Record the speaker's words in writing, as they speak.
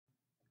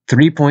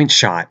3-Point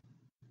Shot,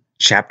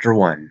 Chapter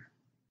 1.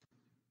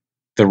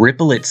 The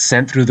ripple it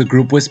sent through the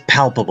group was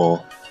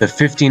palpable. The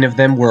 15 of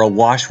them were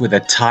awash with a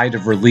tide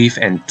of relief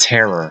and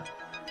terror.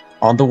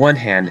 On the one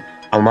hand,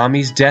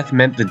 Amami's death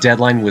meant the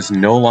deadline was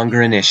no longer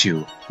an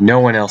issue.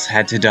 No one else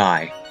had to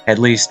die. At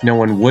least, no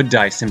one would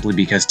die simply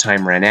because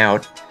time ran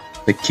out.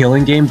 The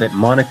killing game that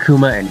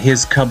Monokuma and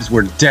his cubs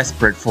were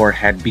desperate for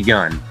had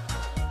begun.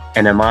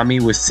 And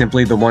Amami was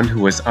simply the one who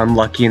was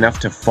unlucky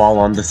enough to fall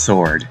on the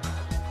sword.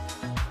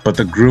 But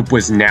the group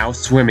was now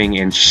swimming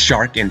in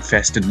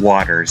shark-infested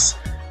waters.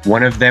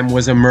 One of them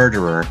was a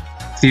murderer.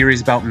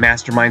 Theories about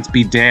masterminds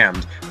be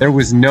damned. There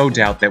was no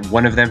doubt that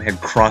one of them had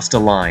crossed a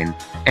line.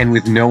 And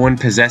with no one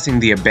possessing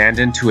the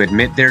abandon to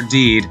admit their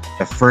deed,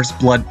 the first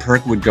blood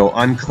perk would go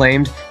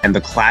unclaimed and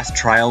the class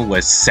trial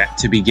was set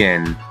to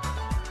begin.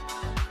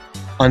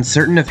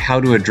 Uncertain of how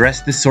to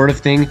address this sort of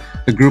thing,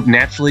 the group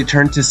naturally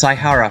turned to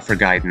Saihara for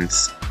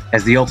guidance.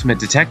 As the ultimate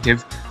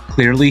detective,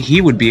 clearly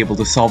he would be able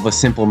to solve a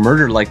simple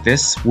murder like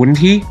this, wouldn't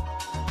he?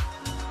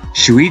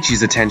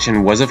 Shuichi's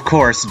attention was of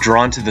course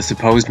drawn to the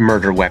supposed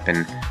murder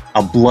weapon,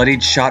 a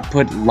bloodied shot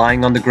put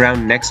lying on the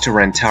ground next to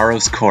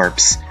Rentaro's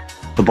corpse.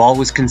 The ball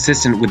was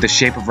consistent with the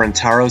shape of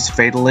Rentaro's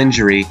fatal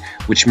injury,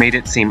 which made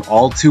it seem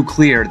all too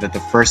clear that the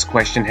first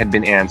question had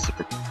been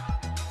answered.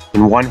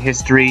 In one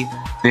history,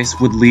 this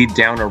would lead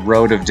down a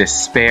road of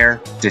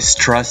despair,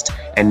 distrust,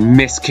 and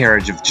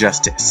miscarriage of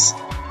justice.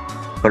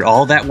 But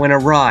all that went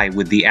awry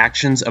with the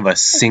actions of a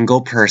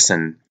single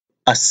person,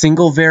 a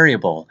single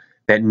variable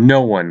that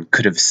no one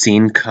could have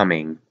seen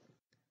coming.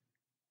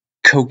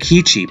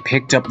 Kokichi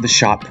picked up the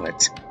shot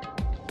put.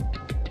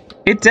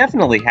 It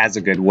definitely has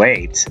a good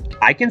weight.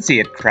 I can see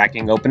it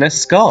cracking open a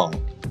skull.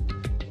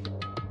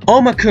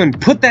 Oma-kun,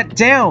 put that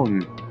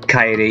down!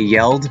 Kaede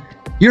yelled.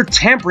 You're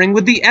tampering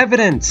with the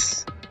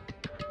evidence!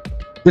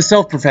 The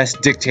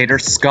self-professed dictator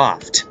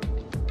scoffed.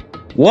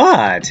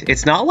 What?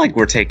 It's not like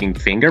we're taking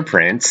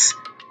fingerprints.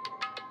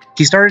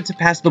 He started to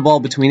pass the ball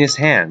between his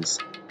hands.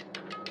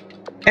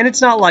 And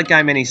it's not like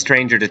I'm any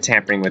stranger to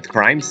tampering with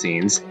crime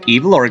scenes.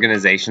 Evil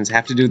organizations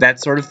have to do that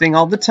sort of thing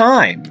all the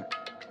time.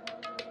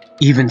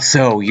 Even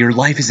so, your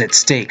life is at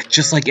stake,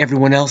 just like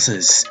everyone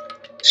else's,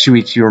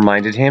 Shuichi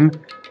reminded him.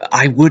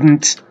 I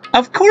wouldn't...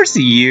 Of course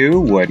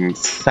you wouldn't,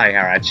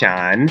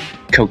 Saihara-chan,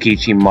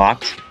 Kokichi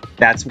mocked.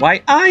 That's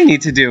why I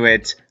need to do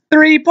it.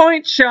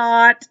 3-point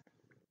shot!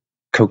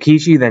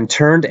 Kokichi then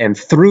turned and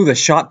threw the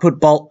shot-put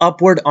ball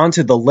upward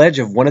onto the ledge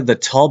of one of the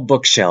tall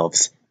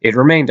bookshelves. It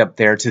remained up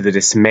there to the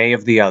dismay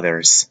of the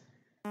others.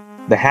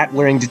 The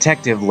hat-wearing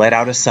detective let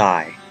out a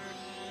sigh.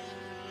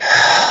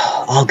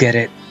 I'll get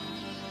it.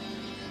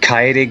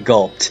 Kaede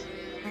gulped.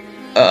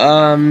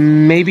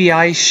 Maybe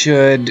I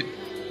should...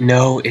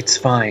 No, it's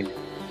fine.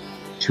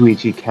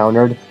 Shuichi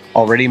countered,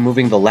 already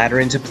moving the ladder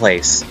into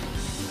place.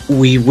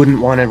 We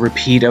wouldn't want a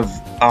repeat of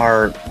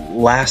our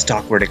last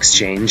awkward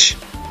exchange.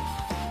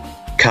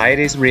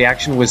 Kaede's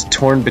reaction was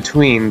torn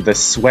between the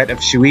sweat of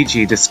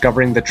Shuichi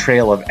discovering the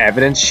trail of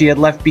evidence she had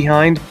left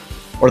behind,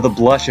 or the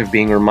blush of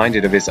being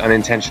reminded of his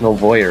unintentional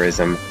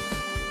voyeurism.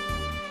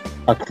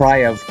 A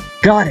cry of,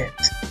 "Got it!"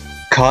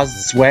 caused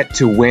Sweat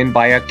to win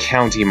by a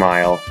county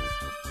mile.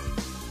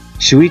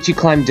 Shuichi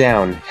climbed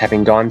down,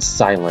 having gone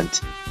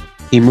silent.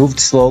 He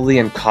moved slowly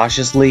and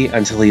cautiously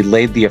until he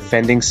laid the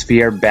offending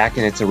sphere back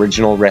in its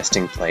original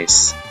resting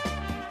place.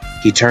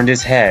 He turned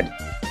his head,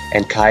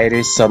 and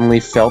Kaede suddenly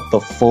felt the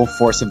full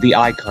force of the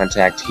eye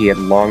contact he had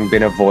long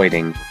been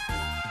avoiding.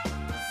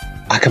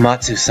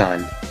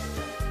 Akamatsu-san.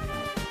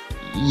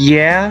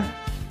 Yeah?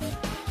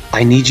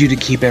 I need you to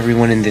keep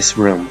everyone in this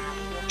room,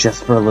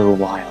 just for a little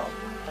while.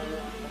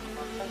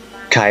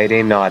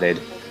 Kaede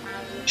nodded.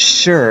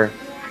 Sure.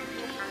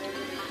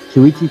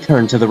 Shuichi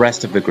turned to the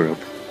rest of the group.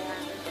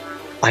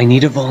 I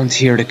need a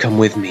volunteer to come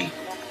with me.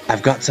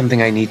 I've got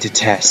something I need to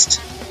test.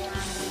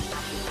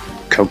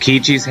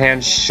 Kokichi's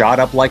hand shot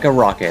up like a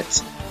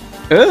rocket.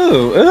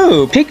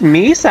 Ooh, pick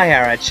me,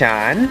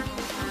 Saihara-chan.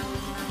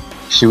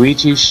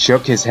 Shuichi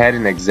shook his head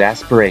in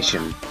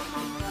exasperation.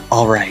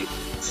 Alright,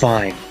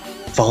 fine.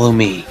 Follow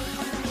me.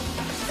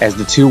 As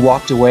the two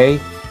walked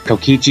away,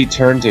 Kokichi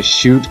turned to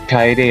shoot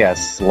Kaede a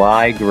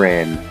sly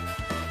grin.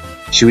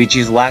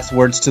 Shuichi's last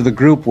words to the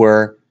group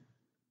were,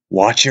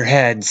 watch your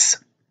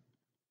heads.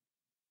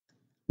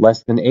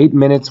 Less than 8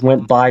 minutes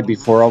went by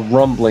before a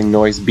rumbling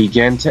noise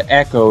began to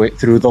echo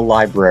through the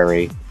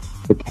library.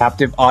 The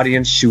captive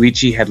audience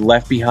Shuichi had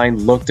left behind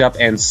looked up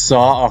and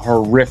saw a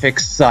horrific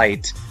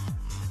sight.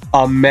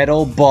 A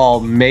metal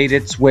ball made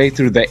its way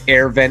through the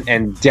air vent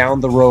and down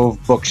the row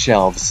of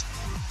bookshelves.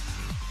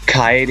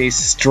 Kaede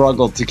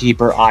struggled to keep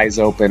her eyes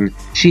open.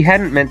 She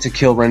hadn't meant to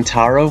kill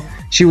Rentaro.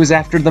 She was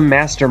after the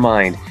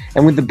mastermind,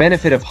 and with the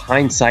benefit of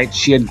hindsight,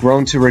 she had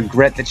grown to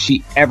regret that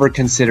she ever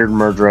considered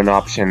murder an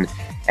option.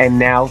 And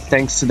now,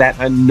 thanks to that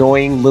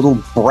annoying little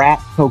brat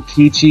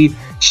Kokichi,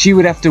 she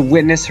would have to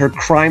witness her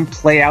crime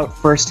play out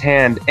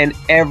firsthand, and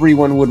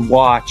everyone would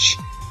watch.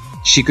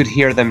 She could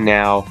hear them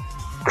now.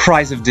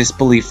 Cries of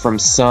disbelief from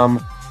some.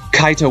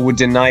 Kaito would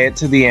deny it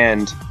to the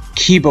end.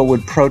 Kiba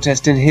would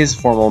protest in his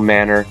formal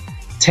manner.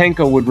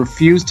 Tenko would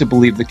refuse to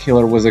believe the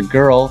killer was a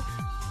girl.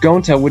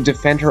 Gonta would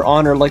defend her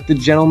honor like the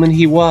gentleman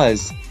he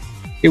was.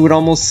 It would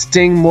almost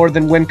sting more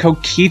than when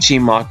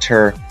Kokichi mocked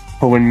her,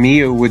 or when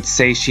Miu would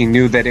say she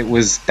knew that it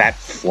was that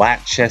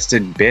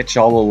flat-chested bitch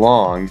all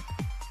along.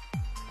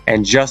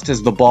 And just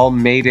as the ball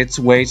made its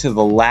way to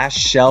the last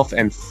shelf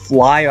and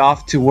fly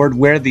off toward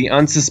where the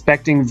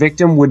unsuspecting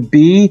victim would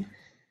be,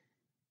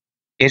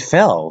 it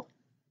fell.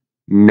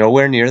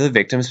 Nowhere near the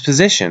victim's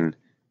position.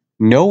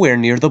 Nowhere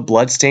near the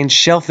blood-stained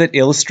shelf that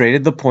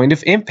illustrated the point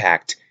of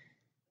impact.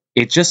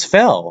 It just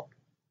fell,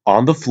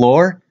 on the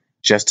floor,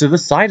 just to the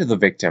side of the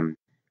victim,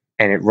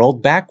 and it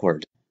rolled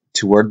backward,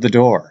 toward the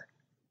door.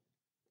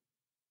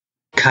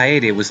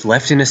 Kaede was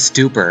left in a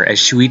stupor as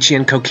Shuichi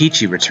and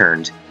Kokichi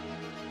returned.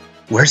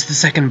 "Where's the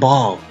second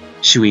ball?"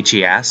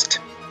 Shuichi asked.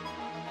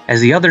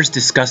 As the others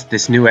discussed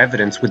this new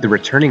evidence with the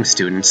returning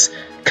students,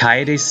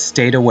 Kaede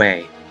stayed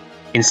away.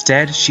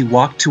 Instead, she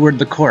walked toward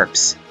the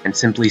corpse and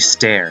simply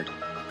stared.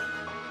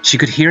 She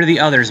could hear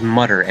the others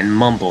mutter and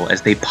mumble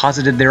as they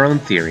posited their own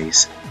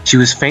theories. She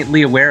was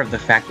faintly aware of the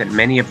fact that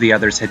many of the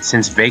others had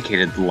since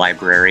vacated the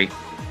library,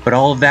 but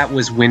all of that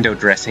was window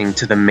dressing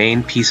to the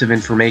main piece of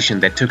information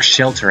that took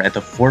shelter at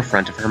the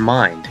forefront of her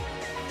mind.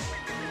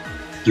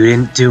 "You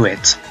didn't do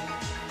it."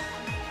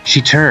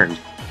 She turned.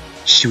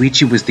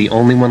 Shuichi was the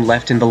only one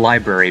left in the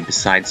library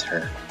besides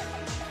her.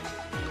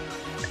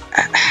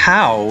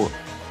 "How?"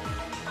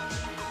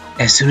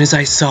 "As soon as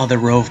I saw the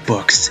row of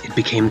books, it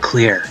became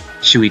clear,"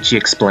 Shuichi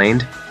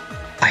explained.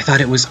 "I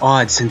thought it was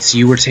odd since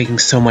you were taking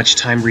so much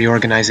time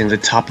reorganizing the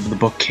top of the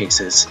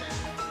bookcases,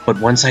 but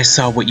once I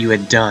saw what you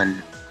had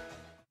done..."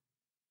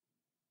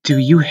 "Do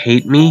you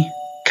hate me?"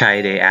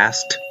 Kaede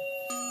asked.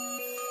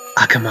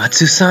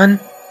 "Akamatsu-san?"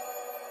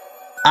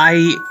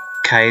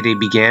 Kaede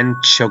began,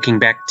 choking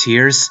back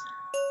tears.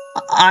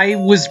 "I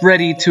was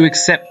ready to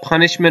accept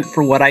punishment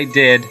for what I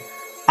did.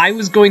 I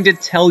was going to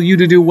tell you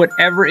to do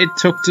whatever it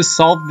took to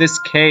solve this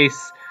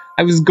case.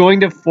 I was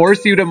going to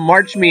force you to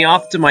march me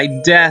off to my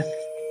death."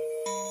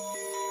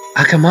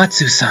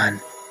 "Akamatsu-san."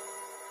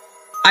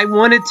 "I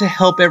wanted to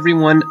help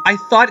everyone. I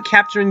thought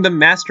capturing the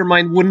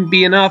mastermind wouldn't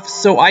be enough,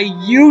 so I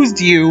used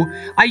you.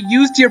 I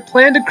used your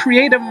plan to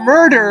create a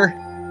murder."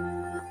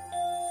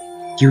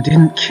 "You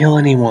didn't kill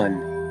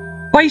anyone."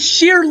 "By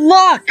sheer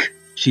luck!"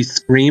 she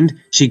screamed.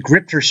 She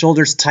gripped her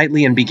shoulders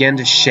tightly and began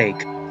to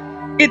shake.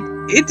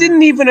 It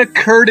didn't even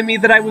occur to me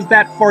that I was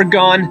that far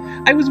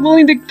gone. I was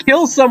willing to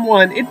kill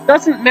someone. It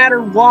doesn't matter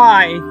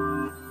why."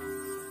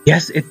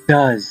 "Yes, it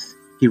does,"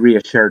 he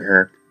reassured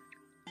her.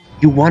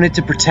 "You wanted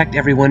to protect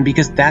everyone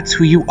because that's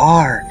who you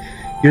are.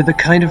 You're the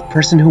kind of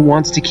person who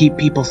wants to keep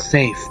people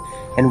safe.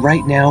 And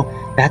right now,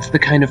 that's the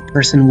kind of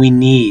person we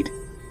need."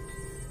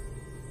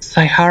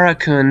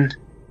 "Saihara-kun..."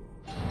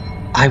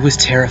 "I was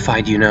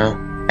terrified, you know."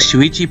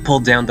 Shuichi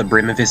pulled down the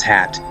brim of his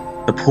hat.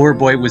 The poor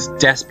boy was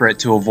desperate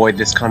to avoid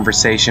this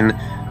conversation,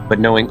 but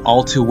knowing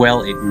all too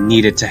well it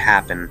needed to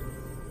happen.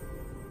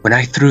 "When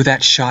I threw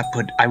that shot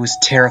put, I was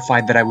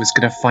terrified that I was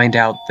going to find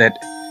out that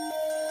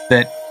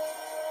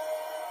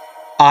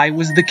I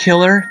was the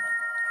killer?"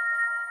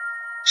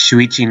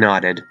 Shuichi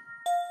nodded.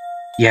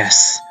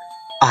 "Yes,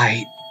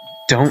 I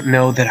don't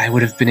know that I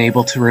would have been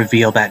able to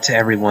reveal that to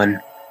everyone."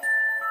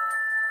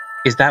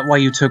 "Is that why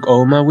you took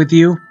Oma with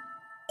you?"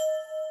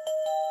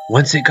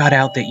 "Once it got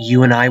out that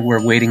you and I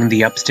were waiting in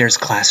the upstairs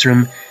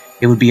classroom,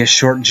 it would be a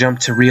short jump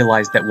to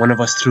realize that one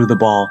of us threw the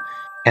ball,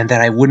 and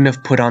that I wouldn't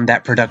have put on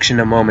that production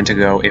a moment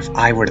ago if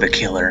I were the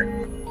killer,"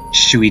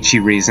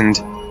 Shuichi reasoned.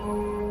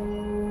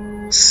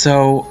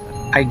 "So,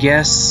 I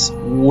guess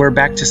we're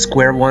back to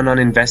square one on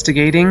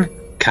investigating?"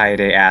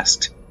 Kaede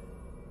asked.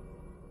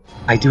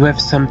 "I do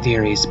have some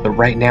theories, but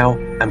right now,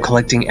 I'm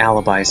collecting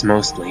alibis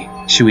mostly,"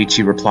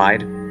 Shuichi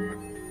replied.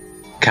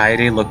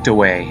 Kaede looked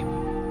away.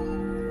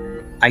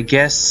 "I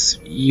guess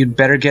you'd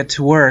better get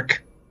to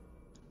work."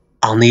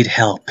 "I'll need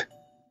help."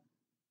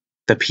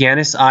 The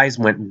pianist's eyes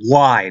went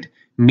wide,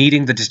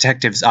 meeting the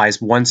detective's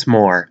eyes once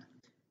more.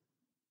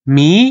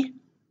 "Me?"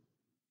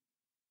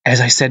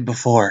 "As I said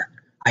before,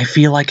 I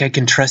feel like I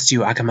can trust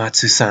you,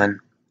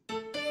 Akamatsu-san."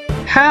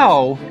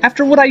 "How?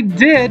 After what I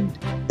did?"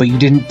 "But you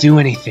didn't do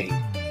anything."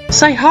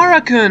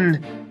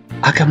 "Saihara-kun!"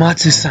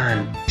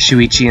 "Akamatsu-san,"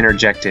 Shuichi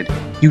interjected.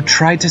 "You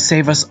tried to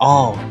save us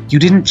all. You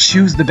didn't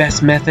choose the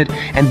best method,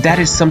 and that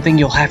is something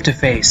you'll have to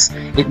face.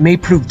 It may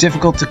prove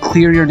difficult to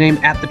clear your name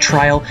at the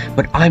trial,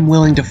 but I'm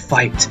willing to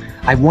fight.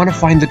 I want to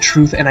find the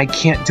truth, and I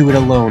can't do it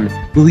alone.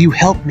 Will you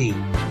help me?"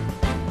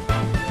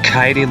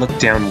 Kaede looked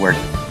downward,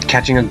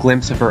 catching a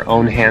glimpse of her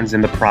own hands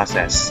in the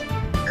process.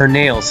 Her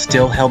nails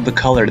still held the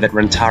color that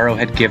Rentaro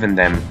had given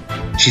them.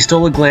 She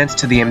stole a glance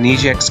to the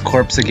amnesiac's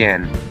corpse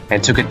again,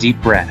 and took a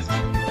deep breath.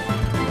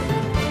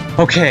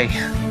 "Okay,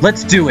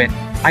 let's do it.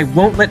 I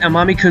won't let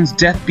Amami-kun's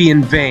death be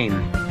in vain."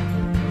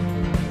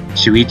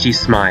 Shuichi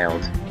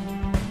smiled.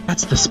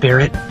 "That's the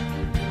spirit."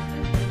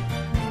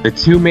 The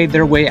two made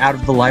their way out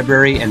of the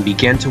library and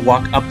began to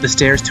walk up the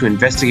stairs to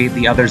investigate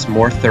the others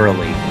more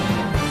thoroughly.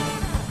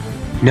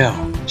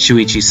 "No,"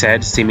 Shuichi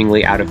said,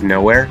 seemingly out of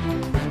nowhere.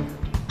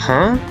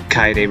 "Huh?"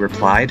 Kaede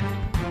replied.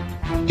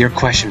 Your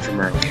question from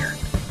earlier.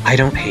 I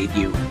don't hate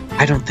you.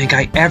 I don't think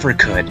I ever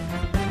could.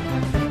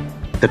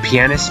 The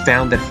pianist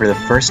found that for the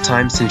first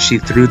time since she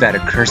threw that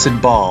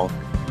accursed ball,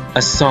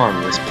 a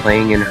song was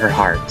playing in her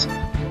heart.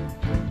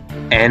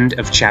 End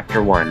of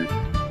Chapter 1.